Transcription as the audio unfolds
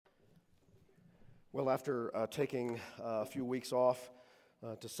Well, after taking a few weeks off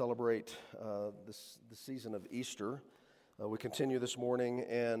to celebrate the season of Easter, we continue this morning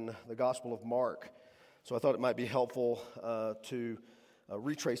in the Gospel of Mark. So I thought it might be helpful to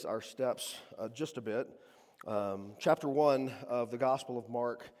retrace our steps just a bit. Chapter 1 of the Gospel of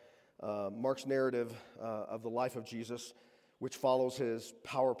Mark, Mark's narrative of the life of Jesus, which follows his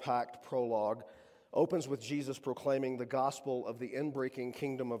power-packed prologue, opens with Jesus proclaiming the gospel of the inbreaking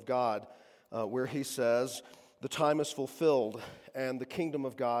kingdom of God, where he says, "The time is fulfilled and the kingdom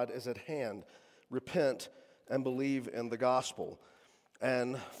of God is at hand. Repent and believe in the gospel."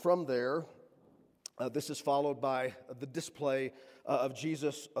 And from there, this is followed by the display of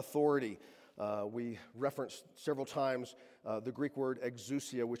Jesus' authority. We referenced several times the Greek word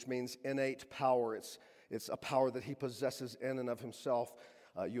exousia, which means innate power. It's a power that he possesses in and of himself.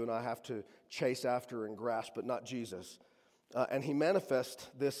 You and I have to chase after and grasp, but not Jesus. And he manifests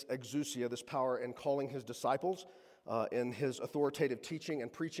this exousia, this power, in calling his disciples, in his authoritative teaching and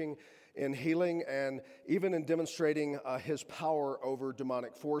preaching, in healing, and even in demonstrating his power over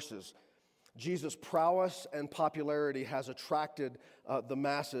demonic forces. Jesus' prowess and popularity has attracted the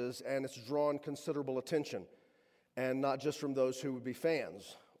masses, and it's drawn considerable attention, and not just from those who would be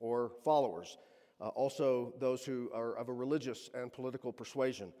fans or followers, also those who are of a religious and political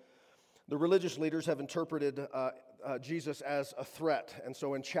persuasion. The religious leaders have interpreted Jesus as a threat, and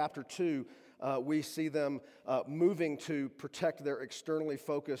so in chapter 2, we see them moving to protect their externally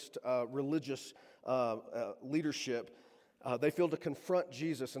focused religious leadership. They feel to confront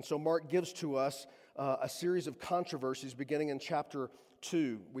Jesus, and so Mark gives to us a series of controversies beginning in chapter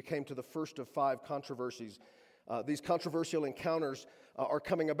 2. We came to the first of 5 controversies. These controversial encounters are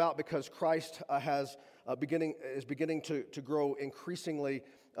coming about because Christ is beginning to grow increasingly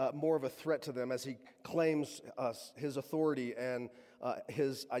more of a threat to them as he claims his authority and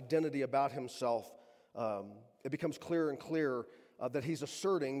his identity about himself. It becomes clearer and clearer that he's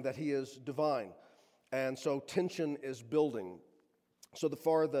asserting that he is divine. And so tension is building. So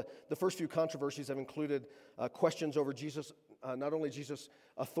the first few controversies have included questions over Jesus, not only Jesus'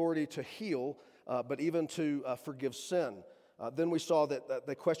 authority to heal, but even to forgive sin. Then we saw that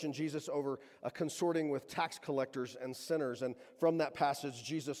they questioned Jesus over consorting with tax collectors and sinners. And from that passage,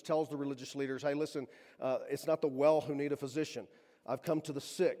 Jesus tells the religious leaders, hey, listen, it's not the well who need a physician. I've come to the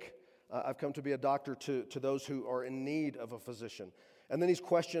sick. I've come to be a doctor to those who are in need of a physician. And then he's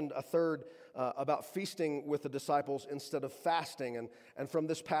questioned a third about feasting with the disciples instead of fasting. And from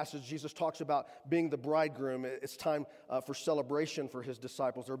this passage, Jesus talks about being the bridegroom. It's time for celebration for his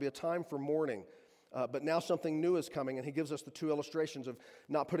disciples. There will be a time for mourning. But now something new is coming, and he gives us the 2 illustrations of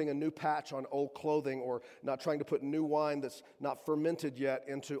not putting a new patch on old clothing or not trying to put new wine that's not fermented yet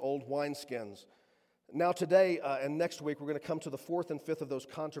into old wineskins. Now today and next week, we're going to come to the 4th and 5th of those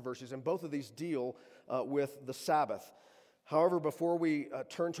controversies, and both of these deal with the Sabbath. However, before we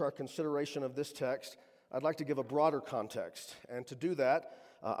turn to our consideration of this text, I'd like to give a broader context. And to do that,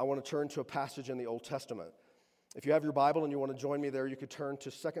 I want to turn to a passage in the Old Testament. If you have your Bible and you want to join me there, you could turn to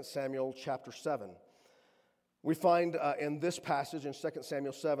 2 Samuel chapter 7. We find in this passage in 2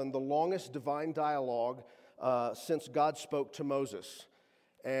 Samuel 7 the longest divine dialogue since God spoke to Moses.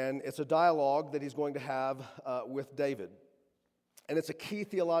 And it's a dialogue that he's going to have with David. And it's a key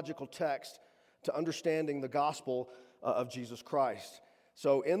theological text to understanding the gospel of Jesus Christ.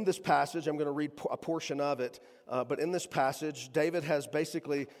 So in this passage, I'm going to read a portion of it, but in this passage, David has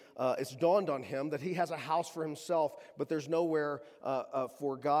basically, it's dawned on him that he has a house for himself, but there's nowhere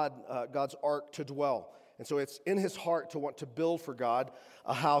for God's ark to dwell. And so it's in his heart to want to build for God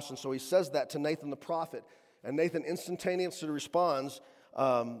a house, and so he says that to Nathan the prophet. And Nathan instantaneously responds,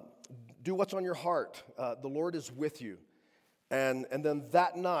 do what's on your heart. The Lord is with you. And then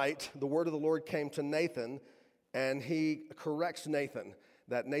that night, the word of the Lord came to Nathan, and he corrects Nathan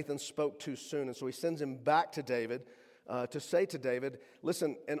that Nathan spoke too soon. And so he sends him back to David to say to David,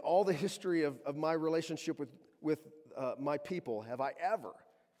 listen, in all the history of my relationship with my people, have I ever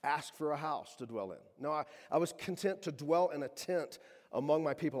asked for a house to dwell in? No, I was content to dwell in a tent among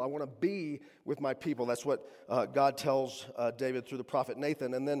my people. I want to be with my people. That's what God tells David through the prophet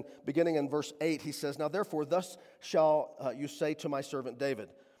Nathan. And then beginning in verse 8, he says, now therefore, thus shall you say to my servant David,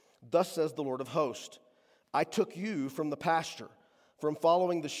 thus says the Lord of hosts, I took you from the pasture, from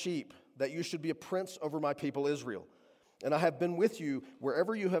following the sheep, that you should be a prince over my people Israel. And I have been with you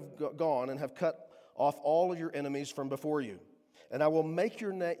wherever you have gone and have cut off all of your enemies from before you. And I will make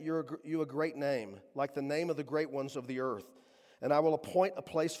you a great name, like the name of the great ones of the earth. And I will appoint a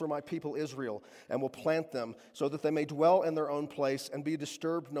place for my people Israel, and will plant them, so that they may dwell in their own place and be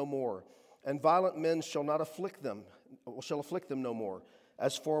disturbed no more. And violent men shall afflict them no more.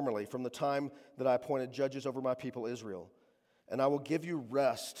 as formerly, from the time that I appointed judges over my people Israel. And I will give you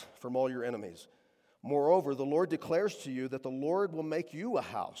rest from all your enemies. Moreover, the Lord declares to you that the Lord will make you a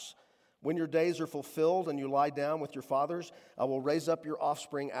house. When your days are fulfilled and you lie down with your fathers, I will raise up your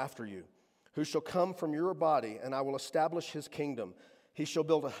offspring after you, who shall come from your body, and I will establish his kingdom. He shall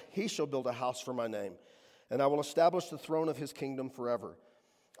build a house for my name, and I will establish the throne of his kingdom forever.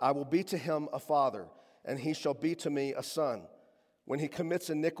 I will be to him a father, and he shall be to me a son. When he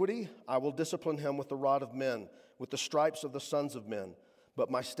commits iniquity, I will discipline him with the rod of men, with the stripes of the sons of men. But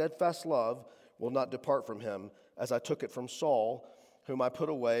my steadfast love will not depart from him, as I took it from Saul, whom I put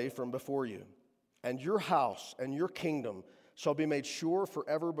away from before you. And your house and your kingdom shall be made sure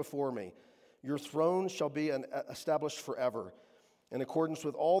forever before me. Your throne shall be established forever. In accordance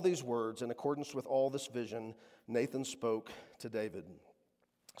with all these words, in accordance with all this vision, Nathan spoke to David.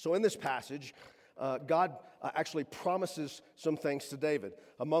 So in this passage, God actually promises some things to David.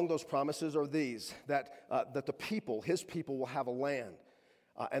 Among those promises are these, that the people, his people, will have a land.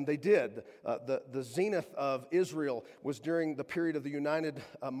 And they did. The zenith of Israel was during the period of the united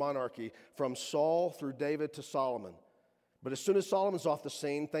monarchy from Saul through David to Solomon. But as soon as Solomon's off the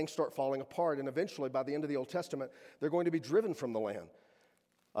scene, things start falling apart. And eventually, by the end of the Old Testament, they're going to be driven from the land.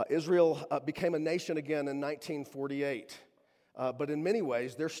 Israel became a nation again in 1948. But in many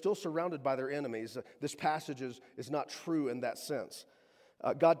ways, they're still surrounded by their enemies. This passage is not true in that sense.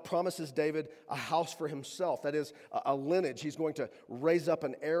 God promises David a house for himself, that is, a lineage. He's going to raise up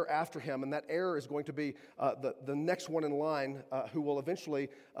an heir after him, and that heir is going to be the next one in line who will eventually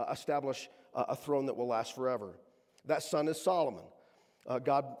establish a throne that will last forever. That son is Solomon.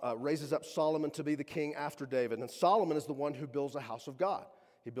 God raises up Solomon to be the king after David, and Solomon is the one who builds a house of God.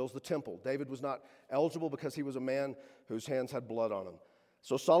 He builds the temple. David was not eligible because he was a man whose hands had blood on him.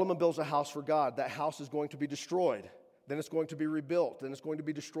 So Solomon builds a house for God. That house is going to be destroyed. Then it's going to be rebuilt. Then it's going to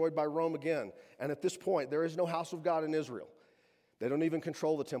be destroyed by Rome again. And at this point, there is no house of God in Israel. They don't even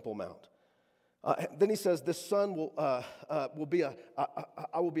control the Temple Mount. Then he says, this son will be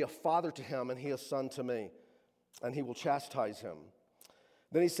I will be a father to him, and he a son to me, and he will chastise him.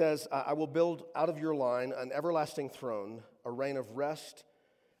 Then he says, I will build out of your line an everlasting throne, a reign of rest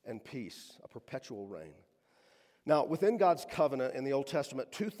and peace, a perpetual reign. Now, within God's covenant in the Old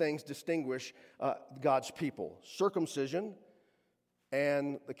Testament, two things distinguish God's people: circumcision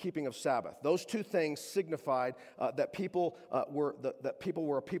and the keeping of Sabbath. Those two things signified that people were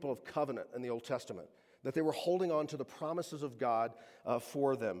a people of covenant in the Old Testament, that they were holding on to the promises of God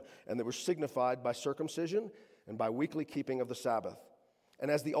for them, and they were signified by circumcision and by weekly keeping of the Sabbath. And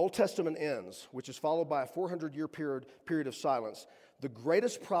as the Old Testament ends, which is followed by a 400-year period of silence, the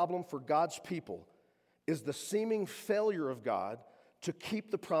greatest problem for God's people is the seeming failure of God to keep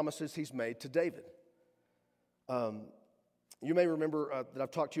the promises he's made to David. You may remember that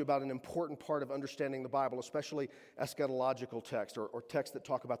I've talked to you about an important part of understanding the Bible, especially eschatological texts or texts that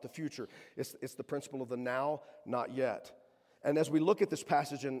talk about the future. It's the principle of the now, not yet. And as we look at this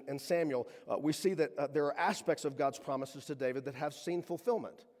passage in Samuel, we see that there are aspects of God's promises to David that have seen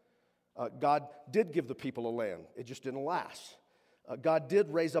fulfillment. God did give the people a land. It just didn't last. God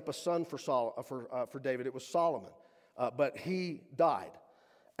did raise up a son for David. It was Solomon. But he died.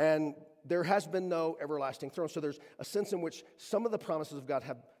 And there has been no everlasting throne. So there's a sense in which some of the promises of God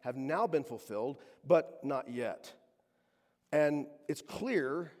have now been fulfilled, but not yet. And it's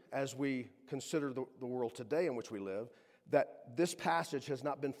clear, as we consider the world today in which we live, that this passage has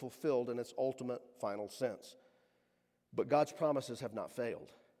not been fulfilled in its ultimate final sense. But God's promises have not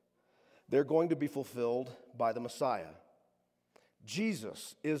failed. They're going to be fulfilled by the Messiah.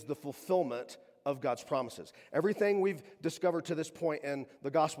 Jesus is the fulfillment of God's promises. Everything we've discovered to this point in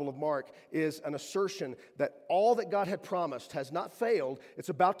the Gospel of Mark is an assertion that all that God had promised has not failed. It's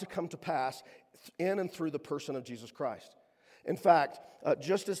about to come to pass in and through the person of Jesus Christ. In fact,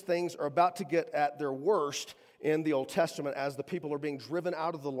 just as things are about to get at their worst in the Old Testament as the people are being driven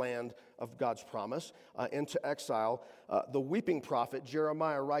out of the land of God's promise into exile, the weeping prophet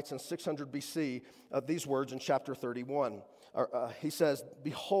Jeremiah writes in 600 BC these words in chapter 31. He says,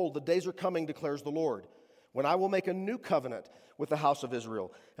 "Behold, the days are coming, declares the Lord, when I will make a new covenant with the house of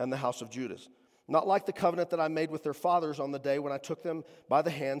Israel and the house of Judah. Not like the covenant that I made with their fathers on the day when I took them by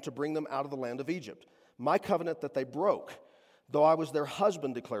the hand to bring them out of the land of Egypt. My covenant that they broke, though I was their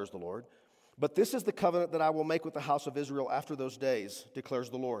husband, declares the Lord. But this is the covenant that I will make with the house of Israel after those days, declares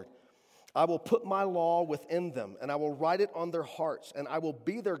the Lord. I will put my law within them, and I will write it on their hearts, and I will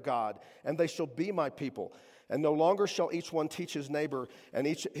be their God, and they shall be my people. And no longer shall each one teach his neighbor and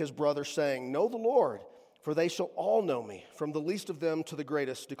each his brother, saying, Know the Lord, for they shall all know me, from the least of them to the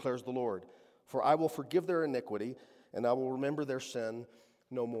greatest, declares the Lord. For I will forgive their iniquity, and I will remember their sin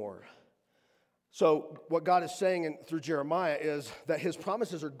no more. So what God is saying through Jeremiah is that his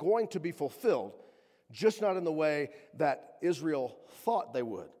promises are going to be fulfilled, just not in the way that Israel thought they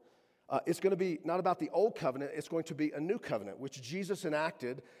would. It's going to be not about the old covenant, it's going to be a new covenant, which Jesus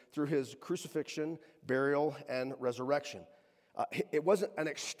enacted through his crucifixion, burial, and resurrection. It wasn't an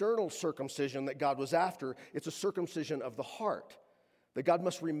external circumcision that God was after, it's a circumcision of the heart. That God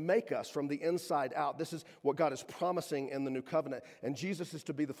must remake us from the inside out. This is what God is promising in the new covenant, and Jesus is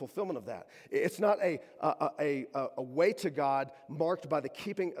to be the fulfillment of that. It's not a way to God marked by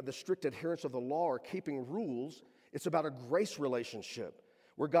the strict adherence of the law or keeping rules. It's about a grace relationship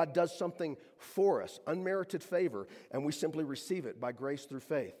where God does something for us, unmerited favor, and we simply receive it by grace through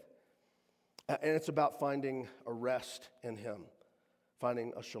faith. And it's about finding a rest in Him,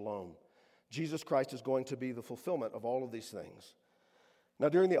 finding a shalom. Jesus Christ is going to be the fulfillment of all of these things. Now,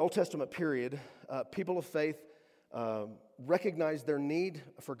 during the Old Testament period, people of faith recognized their need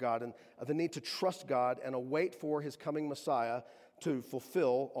for God and the need to trust God and await for His coming Messiah to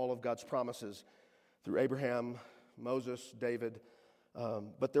fulfill all of God's promises through Abraham, Moses, David.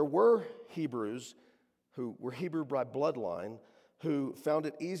 But there were Hebrews who were Hebrew by bloodline who found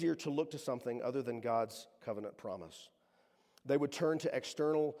it easier to look to something other than God's covenant promise. They would turn to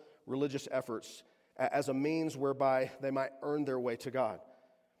external religious efforts as a means whereby they might earn their way to God.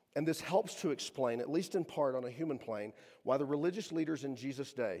 And this helps to explain, at least in part on a human plane, why the religious leaders in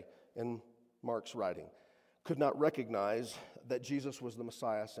Jesus' day, in Mark's writing, could not recognize that Jesus was the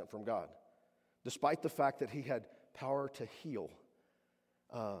Messiah sent from God, despite the fact that He had power to heal,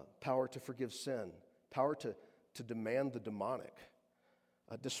 power to forgive sin, power to demand the demonic.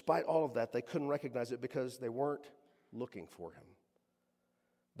 Despite all of that, they couldn't recognize it because they weren't looking for Him.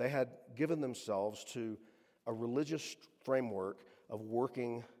 They had given themselves to a religious framework of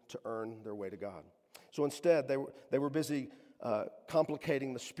working to earn their way to God. So instead, they were busy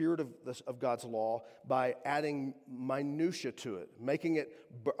complicating the spirit of God's law by adding minutia to it, making it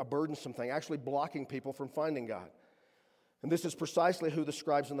a burdensome thing, actually blocking people from finding God. And this is precisely who the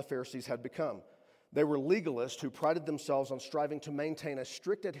scribes and the Pharisees had become. They were legalists who prided themselves on striving to maintain a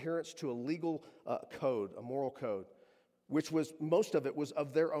strict adherence to a legal code, a moral code, which was, most of it was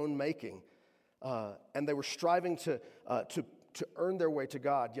of their own making. And they were striving to earn their way to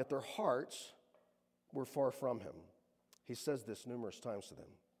God, yet their hearts were far from Him. He says this numerous times to them.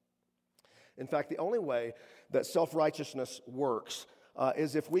 In fact, the only way that self-righteousness works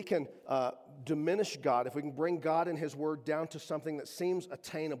is if we can diminish God, if we can bring God and His Word down to something that seems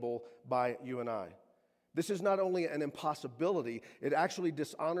attainable by you and I. This is not only an impossibility, it actually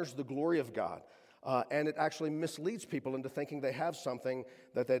dishonors the glory of God, and it actually misleads people into thinking they have something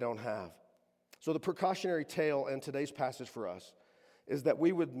that they don't have. So the precautionary tale in today's passage for us is that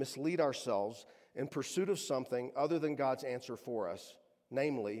we would mislead ourselves in pursuit of something other than God's answer for us,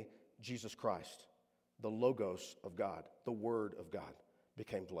 namely Jesus Christ, the Logos of God, the Word of God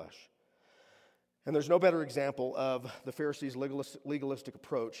became flesh. And there's no better example of the Pharisees' legalistic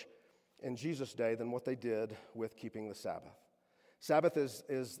approach in Jesus' day than what they did with keeping the Sabbath. Sabbath is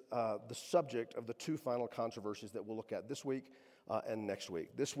the subject of the two final controversies that we'll look at this week and next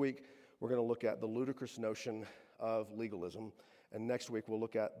week. This week, we're going to look at the ludicrous notion of legalism, and next week we'll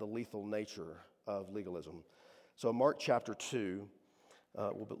look at the lethal nature of legalism. So Mark chapter 2,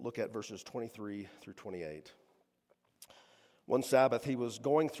 we'll look at verses 23 through 28. One Sabbath, he was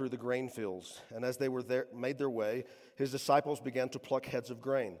going through the grain fields, and as they made their way, his disciples began to pluck heads of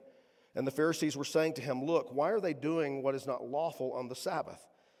grain. And the Pharisees were saying to him, "Look, why are they doing what is not lawful on the Sabbath?"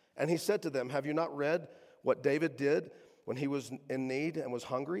 And he said to them, "Have you not read what David did when he was in need and was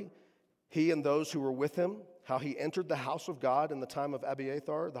hungry? He and those who were with him, how he entered the house of God in the time of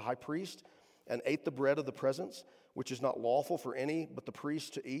Abiathar, the high priest, and ate the bread of the presence, which is not lawful for any but the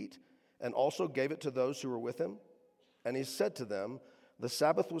priest to eat, and also gave it to those who were with him. And he said to them, the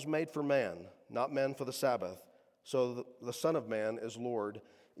Sabbath was made for man, not man for the Sabbath. So the Son of Man is Lord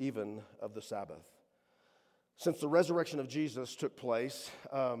even of the Sabbath." Since the resurrection of Jesus took place,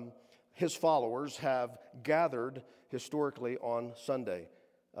 his followers have gathered historically on Sunday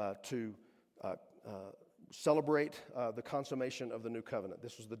to celebrate the consummation of the new covenant.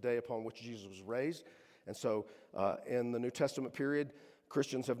 This was the day upon which Jesus was raised. And so in the New Testament period,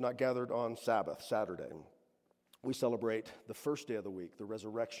 Christians have not gathered on Sabbath, Saturday. We celebrate the first day of the week, the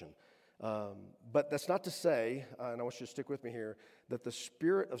resurrection. But that's not to say, and I want you to stick with me here, that the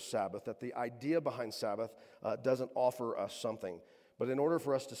spirit of Sabbath, that the idea behind Sabbath doesn't offer us something. But in order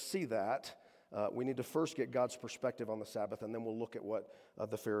for us to see that, we need to first get God's perspective on the Sabbath, and then we'll look at what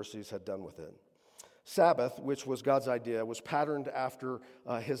the Pharisees had done with it. Sabbath, which was God's idea, was patterned after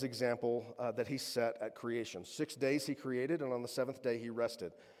his example that he set at creation. 6 days he created, and on the seventh day he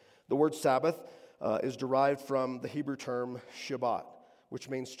rested. The word Sabbath is derived from the Hebrew term Shabbat, which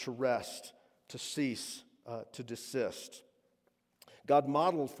means to rest, to cease, to desist. God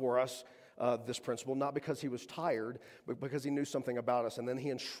modeled for us this principle, not because he was tired, but because he knew something about us. And then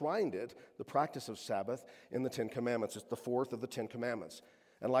he enshrined it, the practice of Sabbath, in the Ten Commandments. It's the fourth of the Ten Commandments.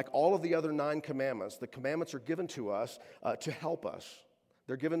 And like all of the other 9 commandments, the commandments are given to us to help us.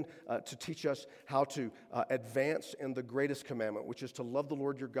 They're given to teach us how to advance in the greatest commandment, which is to love the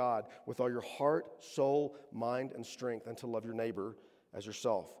Lord your God with all your heart, soul, mind, and strength, and to love your neighbor as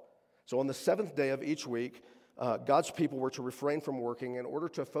yourself. So on the seventh day of each week, God's people were to refrain from working in order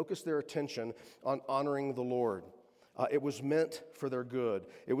to focus their attention on honoring the Lord. It was meant for their good.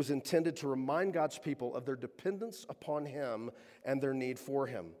 It was intended to remind God's people of their dependence upon him and their need for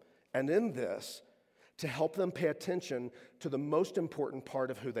him. And in this, to help them pay attention to the most important part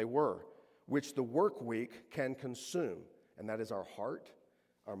of who they were, which the work week can consume, and that is our heart,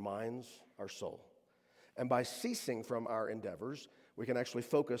 our minds, our soul. And by ceasing from our endeavors, we can actually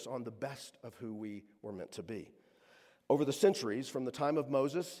focus on the best of who we were meant to be. Over the centuries, from the time of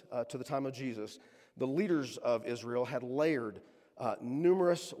Moses to the time of Jesus, the leaders of Israel had layered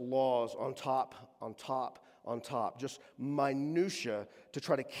numerous laws on top, just minutia to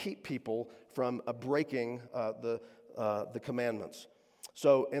try to keep people from breaking the commandments.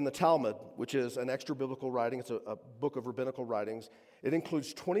 So in the Talmud, which is an extra-biblical writing, it's a book of rabbinical writings, it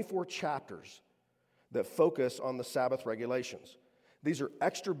includes 24 chapters that focus on the Sabbath regulations. These are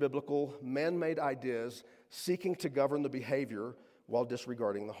extra-biblical, man-made ideas seeking to govern the behavior while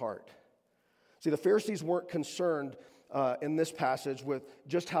disregarding the heart. See, the Pharisees weren't concerned in this passage with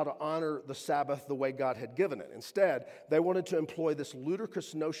just how to honor the Sabbath the way God had given it. Instead, they wanted to employ this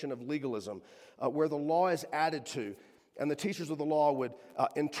ludicrous notion of legalism where the law is added to, and the teachers of the law would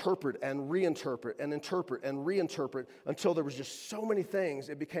interpret and reinterpret and interpret and reinterpret until there was just so many things,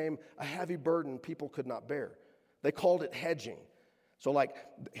 it became a heavy burden people could not bear. They called it hedging. So like,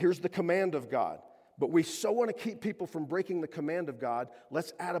 here's the command of God, but we so want to keep people from breaking the command of God,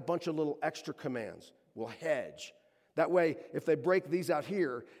 let's add a bunch of little extra commands. We'll hedge. That way, if they break these out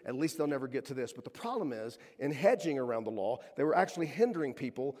here, at least they'll never get to this. But the problem is, in hedging around the law, they were actually hindering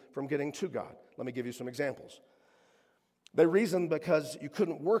people from getting to God. Let me give you some examples. They reasoned because you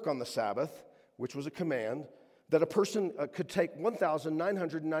couldn't work on the Sabbath, which was a command, that a person could take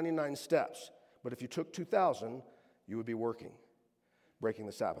 1,999 steps. But if you took 2,000, you would be working, breaking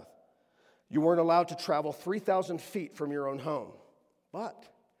the Sabbath. You weren't allowed to travel 3,000 feet from your own home. But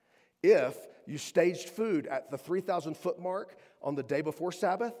if you staged food at the 3,000-foot mark on the day before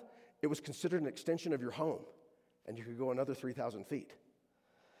Sabbath, it was considered an extension of your home, and you could go another 3,000 feet.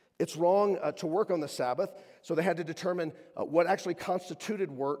 It's wrong to work on the Sabbath, so they had to determine what actually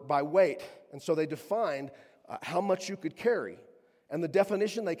constituted work by weight. And so they defined how much you could carry. And the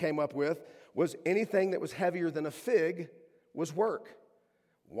definition they came up with was anything that was heavier than a fig was work.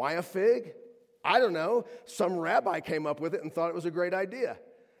 Why a fig? I don't know. Some rabbi came up with it and thought it was a great idea.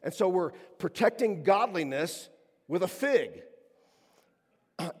 And so we're protecting godliness with a fig.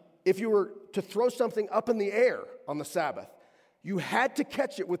 If you were to throw something up in the air on the Sabbath, you had to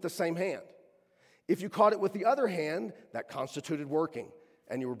catch it with the same hand. If you caught it with the other hand, that constituted working,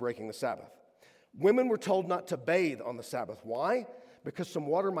 and you were breaking the Sabbath. Women were told not to bathe on the Sabbath. Why? Because some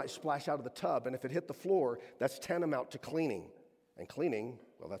water might splash out of the tub, and if it hit the floor, that's tantamount to cleaning. And cleaning,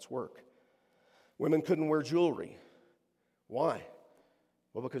 well, that's work. Women couldn't wear jewelry. Why?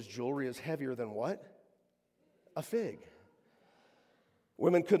 Well, because jewelry is heavier than what? A fig.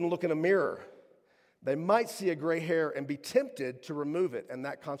 Women couldn't look in a mirror. They might see a gray hair and be tempted to remove it, and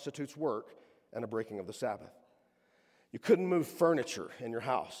that constitutes work and a breaking of the Sabbath. You couldn't move furniture in your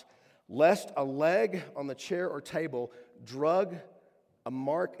house, lest a leg on the chair or table drug a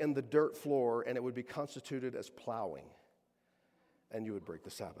mark in the dirt floor, and it would be constituted as plowing, and you would break the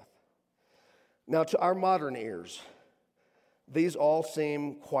Sabbath. Now, to our modern ears, these all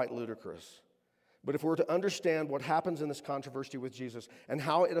seem quite ludicrous. But if we're to understand what happens in this controversy with Jesus and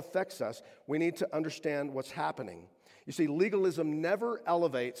how it affects us, we need to understand what's happening. You see, legalism never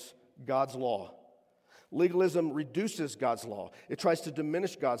elevates God's law. Legalism reduces God's law. It tries to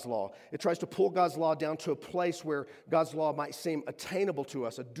diminish God's law. It tries to pull God's law down to a place where God's law might seem attainable to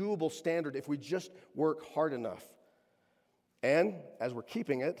us, a doable standard if we just work hard enough. And as we're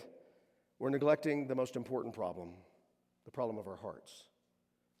keeping it, we're neglecting the most important problem, the problem of our hearts.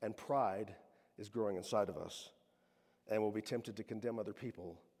 And pride is growing inside of us. And we'll be tempted to condemn other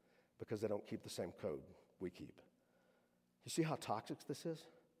people because they don't keep the same code we keep. You see how toxic this is?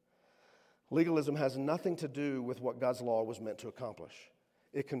 Legalism has nothing to do with what God's law was meant to accomplish.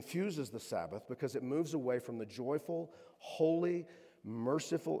 It confuses the Sabbath because it moves away from the joyful, holy,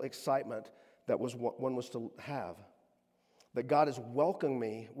 merciful excitement that one was to have. That God is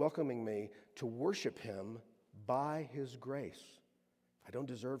welcoming me to worship Him by His grace. I don't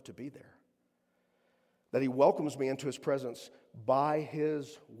deserve to be there. That He welcomes me into His presence by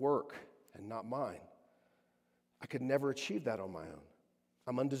His work and not mine. I could never achieve that on my own.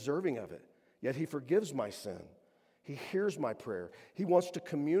 I'm undeserving of it. Yet He forgives my sin. He hears my prayer. He wants to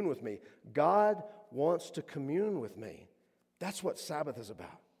commune with me. God wants to commune with me. That's what Sabbath is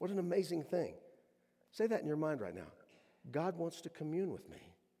about. What an amazing thing. Say that in your mind right now. God wants to commune with me.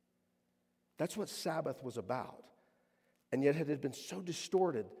 That's what Sabbath was about. And yet it had been so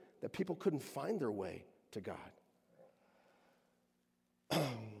distorted that people couldn't find their way to God.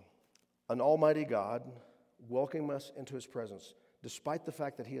 An almighty God welcoming us into His presence, despite the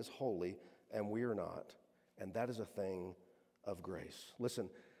fact that He is holy and we are not. And that is a thing of grace. Listen,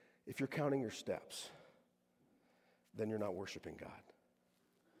 if you're counting your steps, then you're not worshiping God.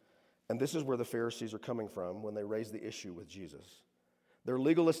 And this is where the Pharisees are coming from when they raise the issue with Jesus. Their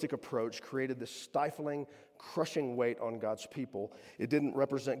legalistic approach created this stifling, crushing weight on God's people. It didn't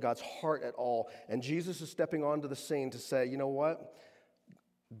represent God's heart at all. And Jesus is stepping onto the scene to say, you know what?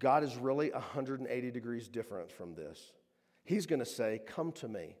 God is really 180 degrees different from this. He's going to say, come to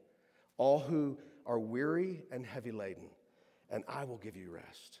me, all who are weary and heavy laden, and I will give you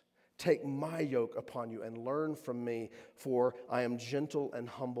rest. Take my yoke upon you and learn from me, for I am gentle and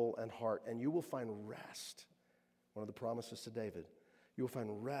humble in heart, and you will find rest. One of the promises to David. You will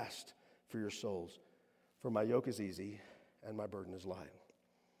find rest for your souls. For my yoke is easy and my burden is light.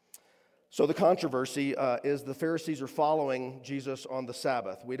 So the controversy is the Pharisees are following Jesus on the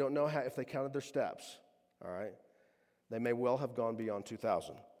Sabbath. We don't know if they counted their steps, all right? They may well have gone beyond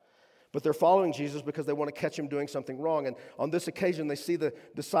 2,000. But they're following Jesus because they want to catch Him doing something wrong. And on this occasion, they see the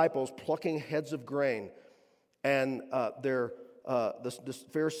disciples plucking heads of grain. And the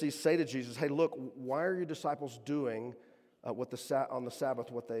Pharisees say to Jesus, hey, look, why are your disciples doing on the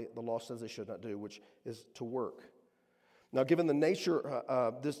Sabbath what the law says they should not do, which is to work? Now, given the nature,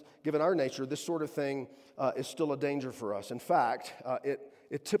 given our nature, this sort of thing is still a danger for us. In fact,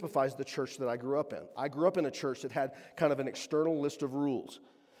 it typifies the church that I grew up in. I grew up in a church that had kind of an external list of rules.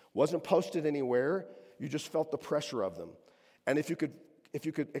 Wasn't posted anywhere. You just felt the pressure of them. And if you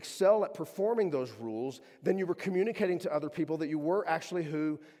could excel at performing those rules, then you were communicating to other people that you were actually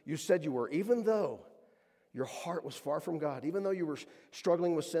who you said you were, even though your heart was far from God, even though you were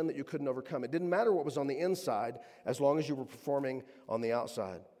struggling with sin that you couldn't overcome. It didn't matter what was on the inside as long as you were performing on the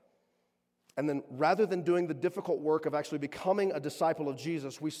outside. And then rather than doing the difficult work of actually becoming a disciple of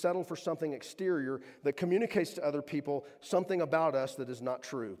Jesus, we settle for something exterior that communicates to other people something about us that is not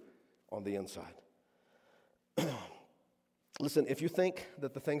true on the inside. Listen, if you think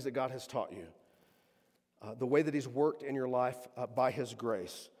that the things that God has taught you, the way that He's worked in your life by His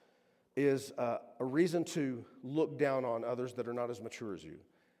grace, is a reason to look down on others that are not as mature as you,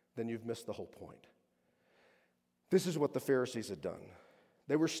 then you've missed the whole point. This is what the Pharisees had done.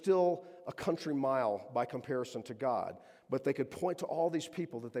 They were still a country mile by comparison to God, but they could point to all these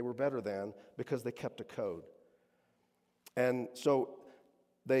people that they were better than because they kept a code. And so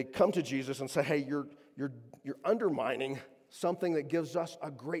they come to Jesus and say, hey, you're undermining something that gives us a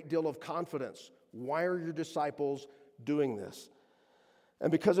great deal of confidence. Why are your disciples doing this?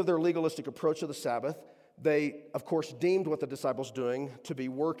 And because of their legalistic approach to the Sabbath, they, of course, deemed what the disciples doing to be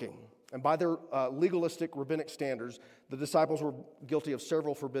working. And by their legalistic rabbinic standards, the disciples were guilty of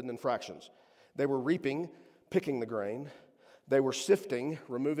several forbidden infractions. They were reaping, picking the grain. They were sifting,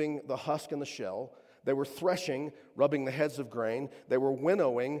 removing the husk and the shell. They were threshing, rubbing the heads of grain. They were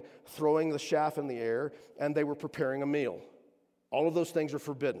winnowing, throwing the chaff in the air. And they were preparing a meal. All of those things are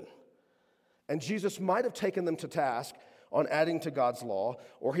forbidden. And Jesus might have taken them to task on adding to God's law,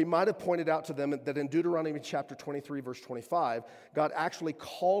 or He might have pointed out to them that in Deuteronomy chapter 23, verse 25, God actually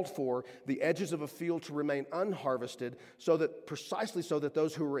called for the edges of a field to remain unharvested precisely so that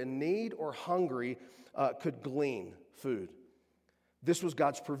those who were in need or hungry could glean food. This was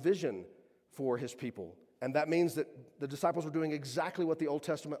God's provision for His people, and that means that the disciples were doing exactly what the Old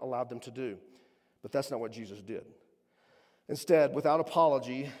Testament allowed them to do, but that's not what Jesus did. Instead, without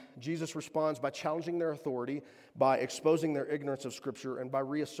apology, Jesus responds by challenging their authority, by exposing their ignorance of Scripture, and by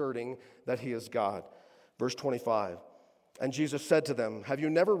reasserting that He is God. Verse 25, and Jesus said to them, have you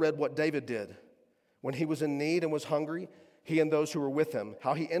never read what David did when he was in need and was hungry, he and those who were with him,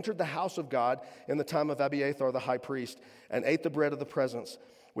 how he entered the house of God in the time of Abiathar the high priest and ate the bread of the presence,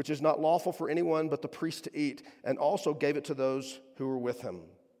 which is not lawful for anyone but the priest to eat, and also gave it to those who were with him.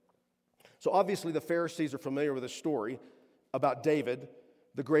 So obviously the Pharisees are familiar with this story about David,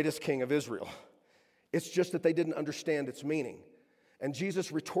 the greatest king of Israel. It's just that they didn't understand its meaning. And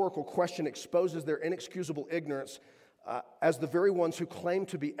Jesus' rhetorical question exposes their inexcusable ignorance as the very ones who claim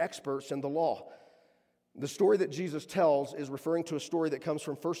to be experts in the law. The story that Jesus tells is referring to a story that comes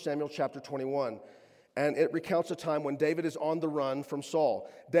from 1 Samuel chapter 21. And it recounts a time when David is on the run from Saul.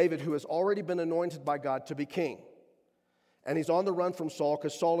 David, who has already been anointed by God to be king. And he's on the run from Saul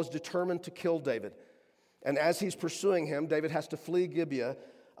because Saul is determined to kill David. And as he's pursuing him, David has to flee Gibeah.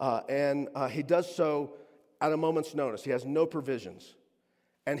 And he does so at a moment's notice. He has no provisions.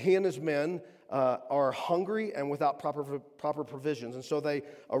 And he and his men are hungry and without proper provisions. And so they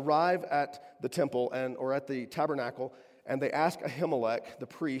arrive at the temple or at the tabernacle, and they ask Ahimelech, the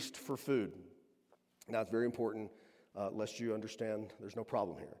priest, for food. Now, it's very important, lest you understand there's no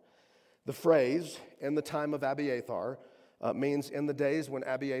problem here. The phrase, in the time of Abiathar, means in the days when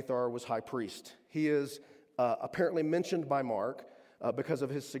Abiathar was high priest. He is apparently mentioned by Mark because of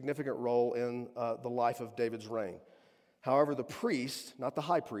his significant role in the life of David's reign. However, the priest, not the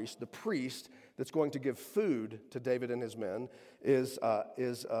high priest, the priest that's going to give food to David and his men is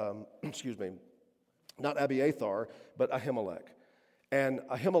not Abiathar, but Ahimelech. And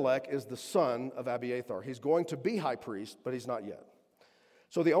Ahimelech is the son of Abiathar. He's going to be high priest, but he's not yet.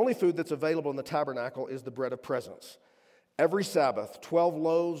 So the only food that's available in the tabernacle is the bread of presence. Every Sabbath, 12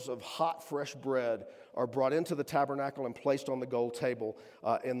 loaves of hot, fresh bread are brought into the tabernacle and placed on the gold table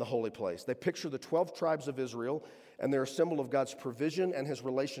in the holy place. They picture the 12 tribes of Israel, and they're a symbol of God's provision and his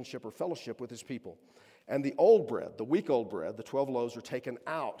relationship or fellowship with his people. And the old bread, the week-old bread, the 12 loaves are taken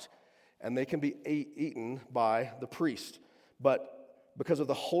out, and they can be eaten by the priest. But because of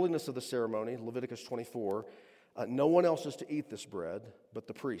the holiness of the ceremony, Leviticus 24, no one else is to eat this bread but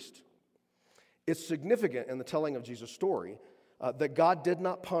the priest. It's significant in the telling of Jesus' story that God did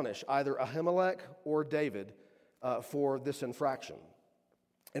not punish either Ahimelech or David for this infraction.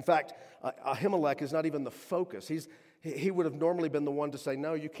 In fact, Ahimelech is not even the focus. He would have normally been the one to say,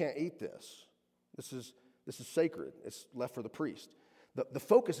 no, you can't eat this. This is sacred. It's left for the priest. The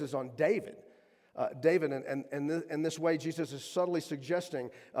focus is on David. David, and in this way, Jesus is subtly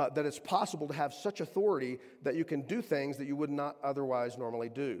suggesting that it's possible to have such authority that you can do things that you would not otherwise normally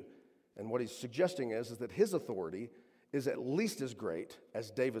do. And what he's suggesting is that his authority is at least as great as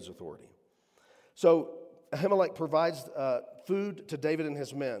David's authority. So Ahimelech provides food to David and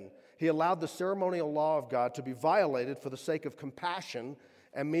his men. He allowed the ceremonial law of God to be violated for the sake of compassion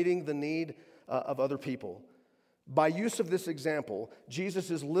and meeting the need of other people. By use of this example,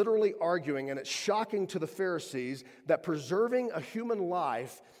 Jesus is literally arguing, and it's shocking to the Pharisees, that preserving a human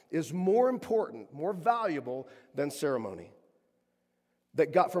life is more important, more valuable than ceremony.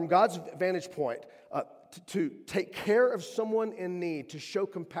 That God, from God's vantage point, to take care of someone in need, to show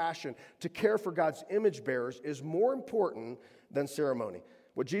compassion, to care for God's image bearers is more important than ceremony.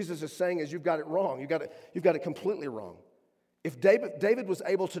 What Jesus is saying is you've got it wrong. You've got it completely wrong. If David was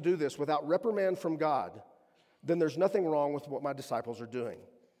able to do this without reprimand from God, then there's nothing wrong with what my disciples are doing.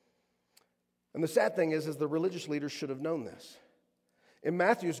 And the sad thing is the religious leaders should have known this. In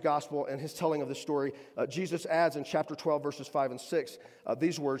Matthew's gospel and his telling of the story, Jesus adds in chapter 12, verses 5 and 6,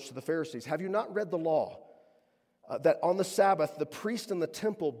 these words to the Pharisees. Have you not read the law that on the Sabbath the priest in the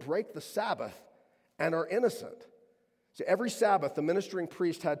temple break the Sabbath and are innocent? See, every Sabbath the ministering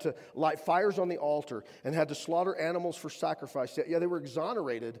priest had to light fires on the altar and had to slaughter animals for sacrifice. Yet they were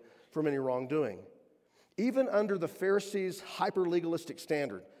exonerated from any wrongdoing. Even under the Pharisees' hyper-legalistic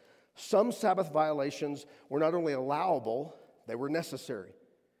standard, some Sabbath violations were not only allowable, they were necessary.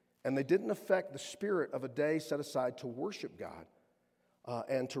 And they didn't affect the spirit of a day set aside to worship God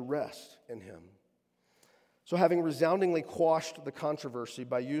and to rest in Him. So having resoundingly quashed the controversy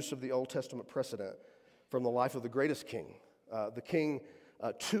by use of the Old Testament precedent from the life of the greatest king, the king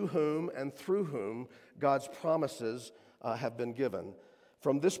to whom and through whom God's promises have been given,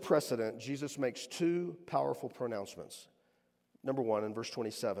 from this precedent, Jesus makes two powerful pronouncements. Number one, in verse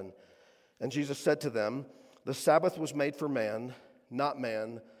 27, and Jesus said to them, the Sabbath was made for man, not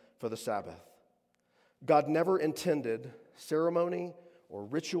man for the Sabbath. God never intended ceremony or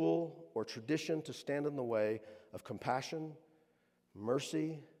ritual or tradition to stand in the way of compassion,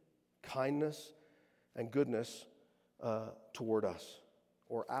 mercy, kindness, and goodness toward us,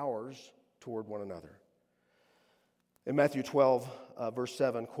 or ours toward one another. In Matthew 12, verse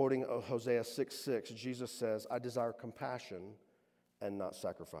 7, quoting Hosea 6:6, Jesus says, I desire compassion and not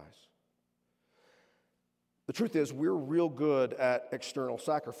sacrifice. The truth is, we're real good at external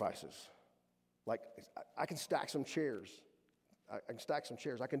sacrifices. Like, I can stack some chairs.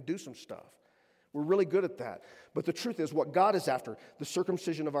 I can do some stuff. We're really good at that. But the truth is, what God is after, the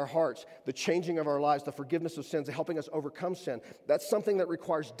circumcision of our hearts, the changing of our lives, the forgiveness of sins, helping us overcome sin, that's something that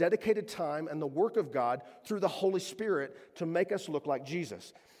requires dedicated time and the work of God through the Holy Spirit to make us look like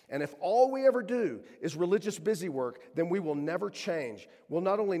Jesus. And if all we ever do is religious busy work, then we will never change. We'll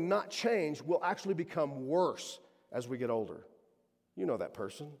not only not change, we'll actually become worse as we get older. You know that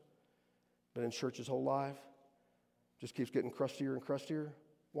person. Been in church his whole life. Just keeps getting crustier and crustier.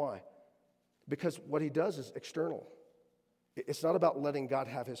 Why? Because what he does is external. It's not about letting God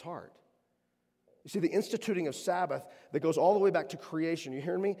have his heart. You see, the instituting of Sabbath that goes all the way back to creation, you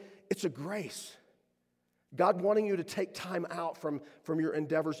hearing me? It's a grace. God wanting you to take time out from your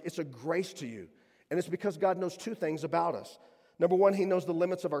endeavors, it's a grace to you. And it's because God knows two things about us. Number one, he knows the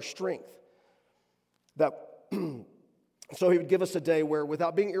limits of our strength. That so he would give us a day where,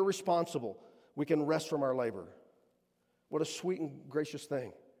 without being irresponsible, we can rest from our labor. What a sweet and gracious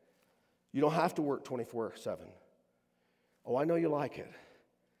thing. You don't have to work 24/7. Oh, I know you like it,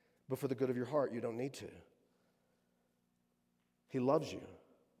 but for the good of your heart, you don't need to. He loves you.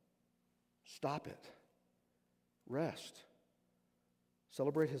 Stop it. Rest.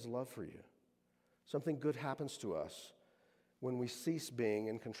 Celebrate his love for you. Something good happens to us when we cease being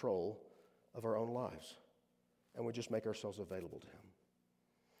in control of our own lives and we just make ourselves available to him.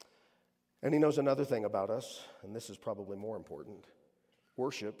 And he knows another thing about us, and this is probably more important.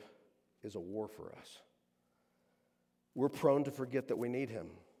 Worship is a war for us. We're prone to forget that we need him.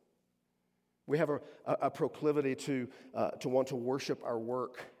 We have a proclivity to want to worship our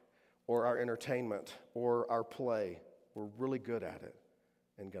work or our entertainment or our play. We're really good at it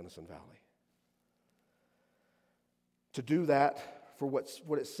in Gunnison Valley. To do that for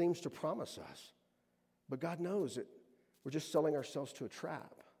what it seems to promise us. But God knows that we're just selling ourselves to a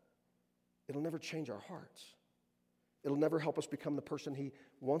trap. It'll never change our hearts. It'll never help us become the person he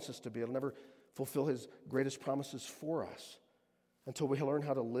wants us to be. It'll never fulfill his greatest promises for us until we learn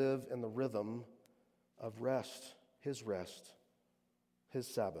how to live in the rhythm of rest, his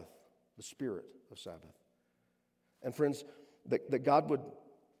Sabbath, the spirit of Sabbath. And friends, that God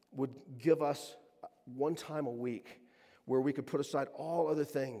would give us one time a week where we could put aside all other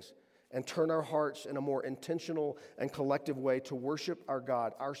things and turn our hearts in a more intentional and collective way to worship our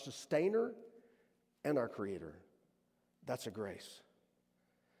God, our sustainer and our creator. That's a grace.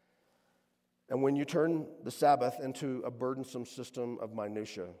 And when you turn the Sabbath into a burdensome system of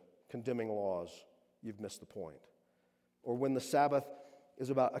minutia, condemning laws, you've missed the point. Or when the Sabbath is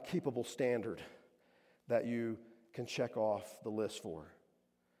about a keepable standard that you can check off the list for,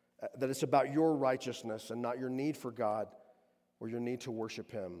 that it's about your righteousness and not your need for God or your need to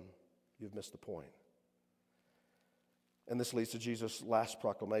worship him, you've missed the point. And this leads to Jesus' last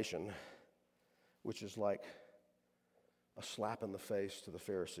proclamation, which is like a slap in the face to the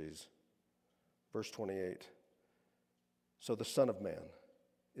Pharisees. Verse 28, so the Son of Man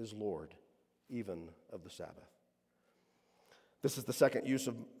is Lord, even of the Sabbath. This is the second use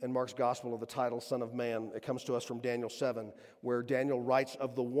in Mark's gospel of the title, Son of Man. It comes to us from Daniel 7, where Daniel writes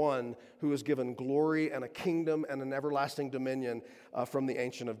of the one who is given glory and a kingdom and an everlasting dominion from the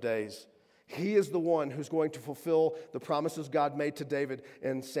Ancient of Days. He is the one who's going to fulfill the promises God made to David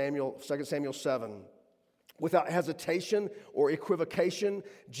in 2 Samuel 7. Without hesitation or equivocation,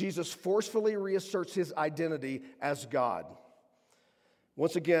 Jesus forcefully reasserts his identity as God.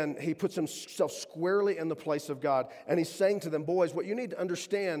 Once again, he puts himself squarely in the place of God, and he's saying to them, boys, what you need to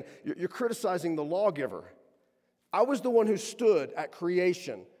understand, you're criticizing the lawgiver. I was the one who stood at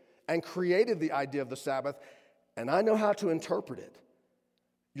creation and created the idea of the Sabbath, and I know how to interpret it.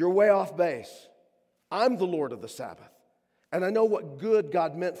 You're way off base. I'm the Lord of the Sabbath, and I know what good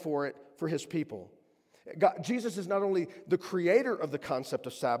God meant for it for his people. Jesus is not only the creator of the concept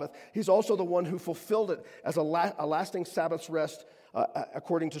of Sabbath, he's also the one who fulfilled it as a lasting Sabbath's rest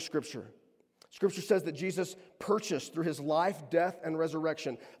according to Scripture. Scripture says that Jesus purchased through his life, death, and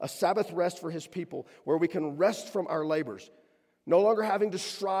resurrection a Sabbath rest for his people where we can rest from our labors. No longer having to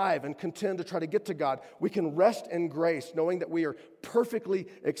strive and contend to try to get to God, we can rest in grace knowing that we are perfectly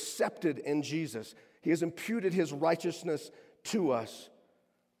accepted in Jesus. He has imputed his righteousness to us.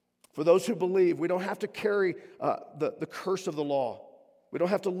 For those who believe, we don't have to carry the curse of the law. We don't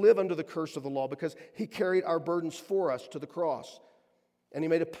have to live under the curse of the law because he carried our burdens for us to the cross. And he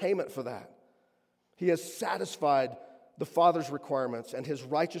made a payment for that. He has satisfied the Father's requirements, and his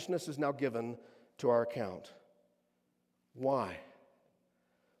righteousness is now given to our account. Why?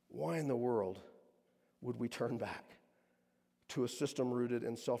 Why in the world would we turn back to a system rooted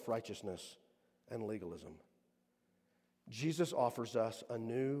in self-righteousness and legalism? Jesus offers us a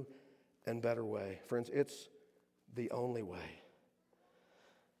new and better way. Friends, it's the only way.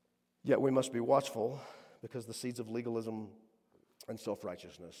 Yet we must be watchful because the seeds of legalism and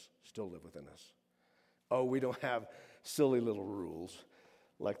self-righteousness still live within us. Oh, we don't have silly little rules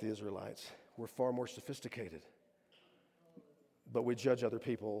like the Israelites. We're far more sophisticated. But we judge other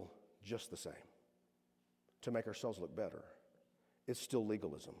people just the same to make ourselves look better. It's still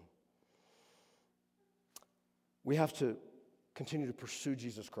legalism. We have to continue to pursue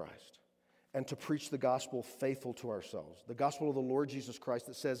Jesus Christ and to preach the gospel faithful to ourselves. The gospel of the Lord Jesus Christ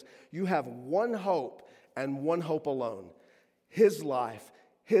that says you have one hope and one hope alone. His life,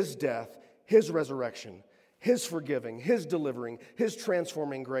 His death, His resurrection, His forgiving, His delivering, His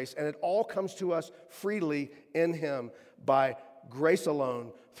transforming grace. And it all comes to us freely in Him by grace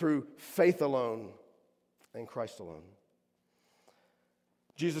alone, through faith alone, in Christ alone.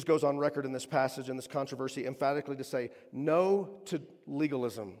 Jesus goes on record in this passage, in this controversy, emphatically to say no to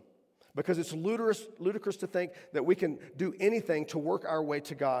legalism. Because it's ludicrous to think that we can do anything to work our way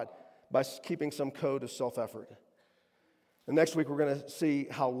to God by keeping some code of self-effort. And next week we're going to see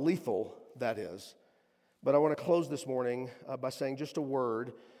how lethal that is. But I want to close this morning by saying just a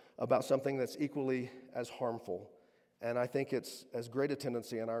word about something that's equally as harmful. And I think it's as great a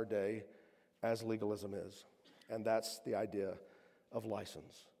tendency in our day as legalism is. And that's the idea of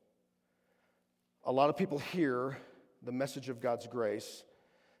license. A lot of people hear the message of God's grace,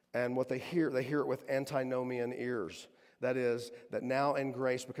 and what they hear it with antinomian ears. That is, that now in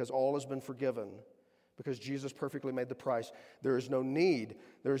grace, because all has been forgiven, because Jesus perfectly made the price, there is no need,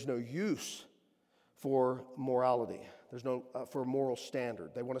 there is no use for morality. There's no for a moral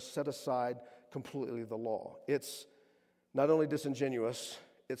standard. They want to set aside completely the law. It's not only disingenuous,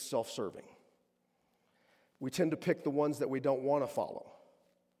 it's self-serving. We tend to pick the ones that we don't want to follow.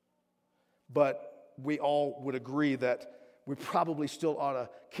 But we all would agree that we probably still ought to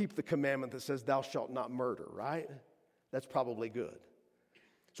keep the commandment that says, thou shalt not murder, right? That's probably good.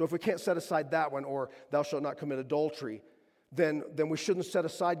 So if we can't set aside that one, or thou shalt not commit adultery, then we shouldn't set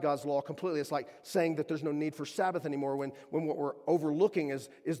aside God's law completely. It's like saying that there's no need for Sabbath anymore when what we're overlooking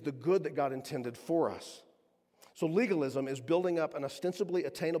is the good that God intended for us. So legalism is building up an ostensibly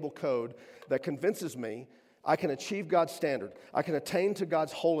attainable code that convinces me I can achieve God's standard. I can attain to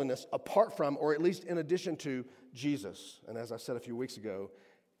God's holiness apart from, or at least in addition to, Jesus. And as I said a few weeks ago,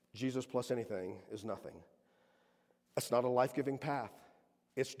 Jesus plus anything is nothing. That's not a life-giving path.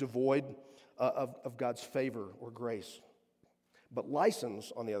 It's devoid of God's favor or grace. But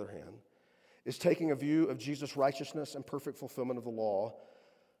license, on the other hand, is taking a view of Jesus' righteousness and perfect fulfillment of the law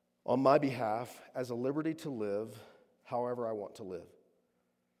on my behalf as a liberty to live however I want to live.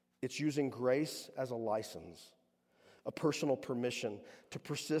 It's using grace as a license, a personal permission to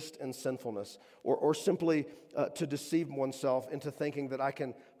persist in sinfulness, or simply to deceive oneself into thinking that I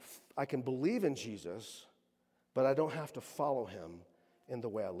can believe in Jesus, but I don't have to follow Him in the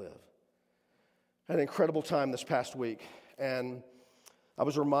way I live. I had an incredible time this past week, and I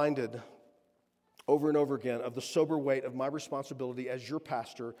was reminded over and over again of the sober weight of my responsibility as your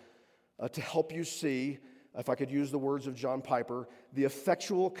pastor to help you see, if I could use the words of John Piper, the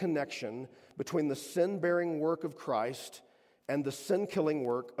effectual connection between the sin-bearing work of Christ and the sin-killing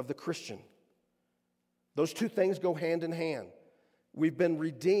work of the Christian. Those two things go hand in hand. We've been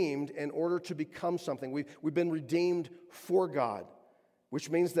redeemed in order to become something. We've been redeemed for God, which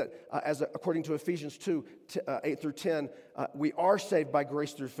means that, according to Ephesians 2, 8 through 10, we are saved by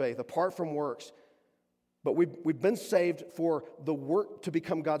grace through faith, apart from works. But we've been saved for the work to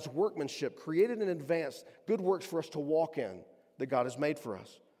become God's workmanship, created in advance, good works for us to walk in that God has made for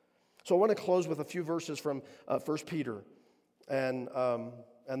us. So I want to close with a few verses from 1 Peter, and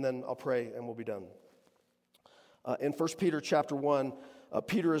then I'll pray and we'll be done. In 1 Peter chapter 1,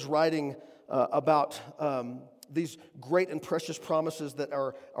 Peter is writing about these great and precious promises that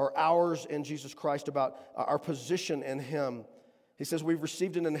are ours in Jesus Christ, about our position in Him. He says, we've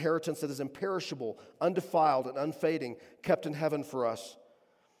received an inheritance that is imperishable, undefiled, and unfading, kept in heaven for us.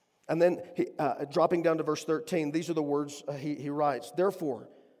 And then, dropping down to verse 13, these are the words he writes. Therefore,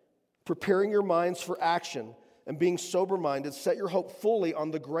 preparing your minds for action and being sober-minded, set your hope fully on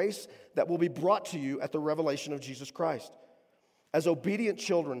the grace that will be brought to you at the revelation of Jesus Christ. As obedient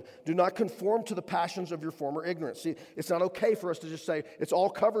children, do not conform to the passions of your former ignorance. See, it's not okay for us to just say, it's all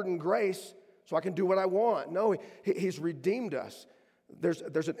covered in grace, so I can do what I want. No, He's redeemed us.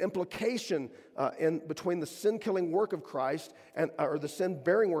 There's an implication in between the sin-killing work of Christ or the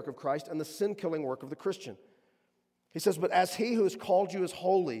sin-bearing work of Christ and the sin-killing work of the Christian. He says, but as He who has called you is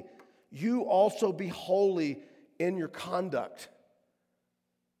holy, you also be holy in your conduct.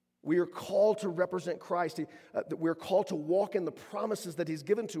 We are called to represent Christ. We are called to walk in the promises that He's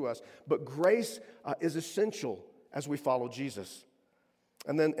given to us. But grace is essential as we follow Jesus.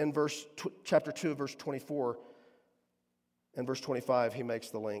 And then in chapter 2, verse 24 and verse 25, he makes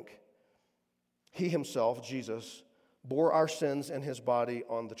the link. He himself, Jesus, bore our sins in his body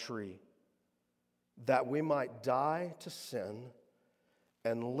on the tree, that we might die to sin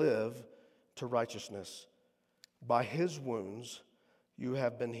and live to righteousness. By his wounds you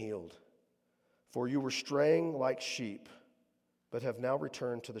have been healed. For you were straying like sheep, but have now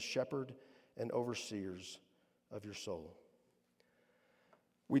returned to the shepherd and overseers of your soul.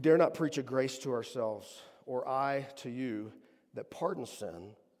 We dare not preach a grace to ourselves, or I to you, that pardons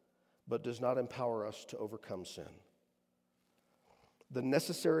sin, but does not empower us to overcome sin. The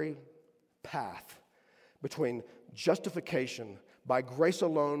necessary path between justification by grace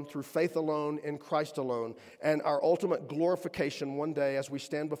alone, through faith alone, in Christ alone, and our ultimate glorification one day as we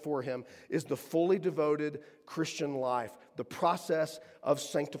stand before him is the fully devoted Christian life, the process of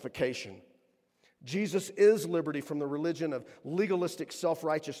sanctification. Jesus is liberty from the religion of legalistic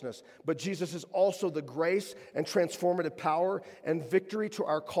self-righteousness, but Jesus is also the grace and transformative power and victory to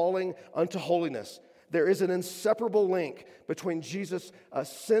our calling unto holiness. There is an inseparable link between Jesus'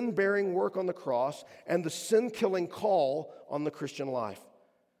 sin-bearing work on the cross and the sin-killing call on the Christian life.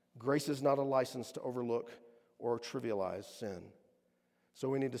 Grace is not a license to overlook or trivialize sin. So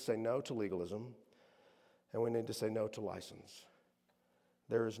we need to say no to legalism, and we need to say no to license.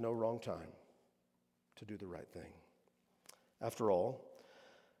 There is no wrong time to do the right thing. After all,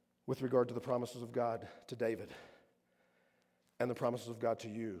 with regard to the promises of God to David and the promises of God to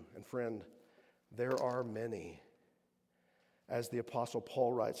you, and friend, there are many. As the Apostle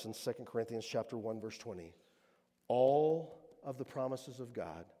Paul writes in 2 Corinthians chapter 1, verse 20, all of the promises of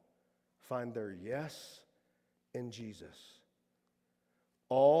God find their yes in Jesus.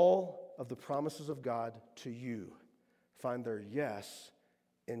 All of the promises of God to you find their yes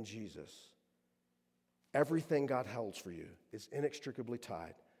in Jesus. Everything God holds for you is inextricably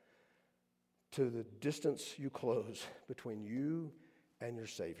tied to the distance you close between you and your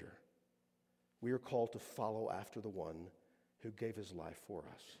Savior. We are called to follow after the one who gave his life for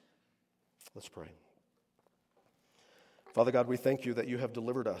us. Let's pray. Father God, we thank you that you have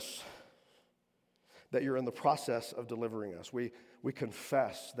delivered us, that you're in the process of delivering us. We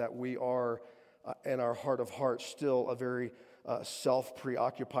confess that we are, in our heart of hearts, still a very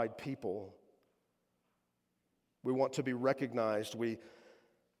self-preoccupied people. We want to be recognized. We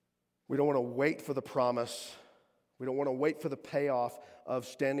don't want to wait for the promise. We don't want to wait for the payoff of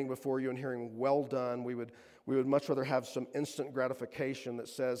standing before you and hearing, well done. We would much rather have some instant gratification that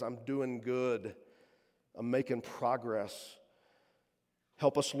says, I'm doing good. I'm making progress.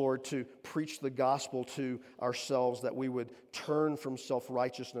 Help us, Lord, to preach the gospel to ourselves, that we would turn from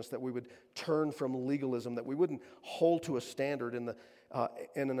self-righteousness, that we would turn from legalism, that we wouldn't hold to a standard in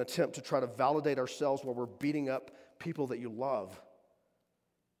an attempt to try to validate ourselves while we're beating up people that you love.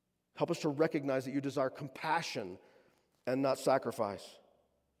 Help us to recognize that you desire compassion and not sacrifice.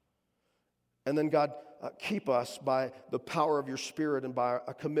 And then, God, keep us by the power of your Spirit and by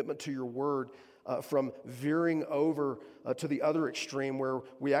a commitment to your word from veering over to the other extreme where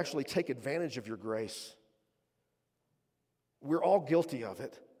we actually take advantage of your grace. We're all guilty of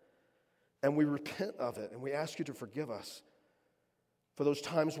it, and we repent of it, and we ask you to forgive us for those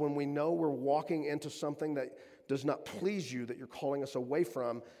times when we know we're walking into something that does not please you, that you're calling us away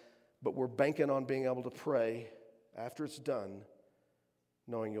from, but we're banking on being able to pray after it's done,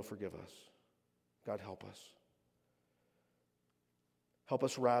 knowing you'll forgive us. God, help us. Help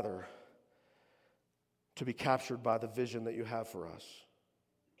us rather to be captured by the vision that you have for us.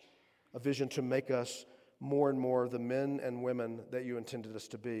 A vision to make us more and more the men and women that you intended us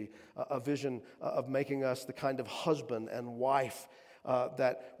to be. A vision of making us the kind of husband and wife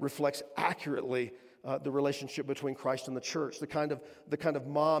that reflects accurately the relationship between Christ and the church. The kind of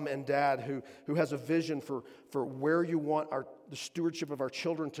mom and dad who has a vision for where you want the stewardship of our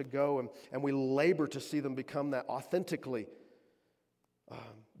children to go, and we labor to see them become that authentically,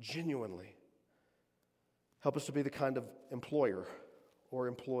 genuinely. Help us to be the kind of employer or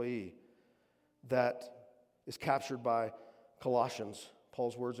employee that is captured by Colossians,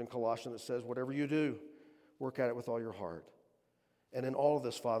 Paul's words in Colossians that says, whatever you do, work at it with all your heart. And in all of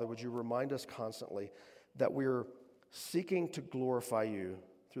this, Father, would you remind us constantly that we're seeking to glorify you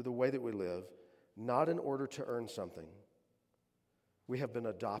through the way that we live, not in order to earn something. We have been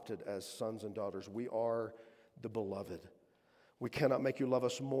adopted as sons and daughters. We are the beloved. We cannot make you love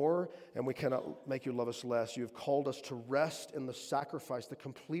us more, and we cannot make you love us less. You have called us to rest in the sacrifice, the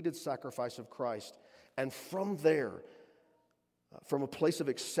completed sacrifice of Christ. And from there, from a place of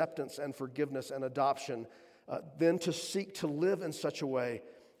acceptance and forgiveness and adoption, then to seek to live in such a way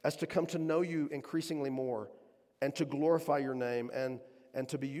as to come to know you increasingly more and to glorify your name and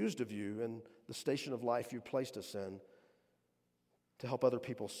to be used of you in the station of life you placed us in to help other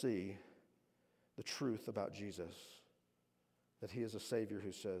people see the truth about Jesus, that he is a Savior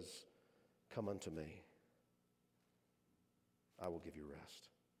who says, "Come unto me. I will give you rest."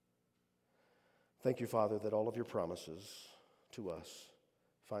 Thank you, Father, that all of your promises to us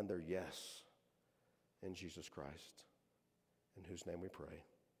find their yes in Jesus Christ, in whose name we pray.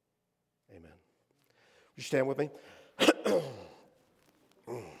 Amen. Would you stand with me?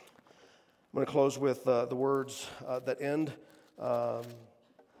 I'm going to close with the words that end the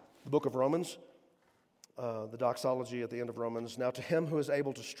book of Romans, the doxology at the end of Romans. "Now to him who is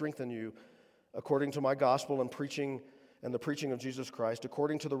able to strengthen you according to my gospel and the preaching of Jesus Christ,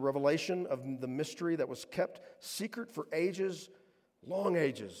 according to the revelation of the mystery that was kept secret for ages, long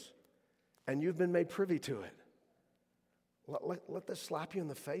ages, and you've been made privy to it." Let this slap you in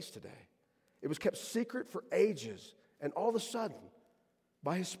the face today. It was kept secret for ages, and all of a sudden,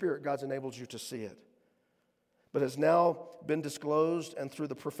 by his Spirit, God's enabled you to see it. But has now been disclosed and through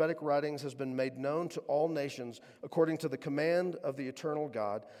the prophetic writings has been made known to all nations according to the command of the eternal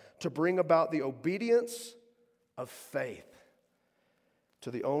God, to bring about the obedience of faith.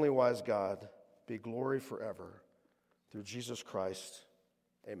 To the only wise God be glory forever through Jesus Christ.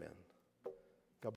 Amen.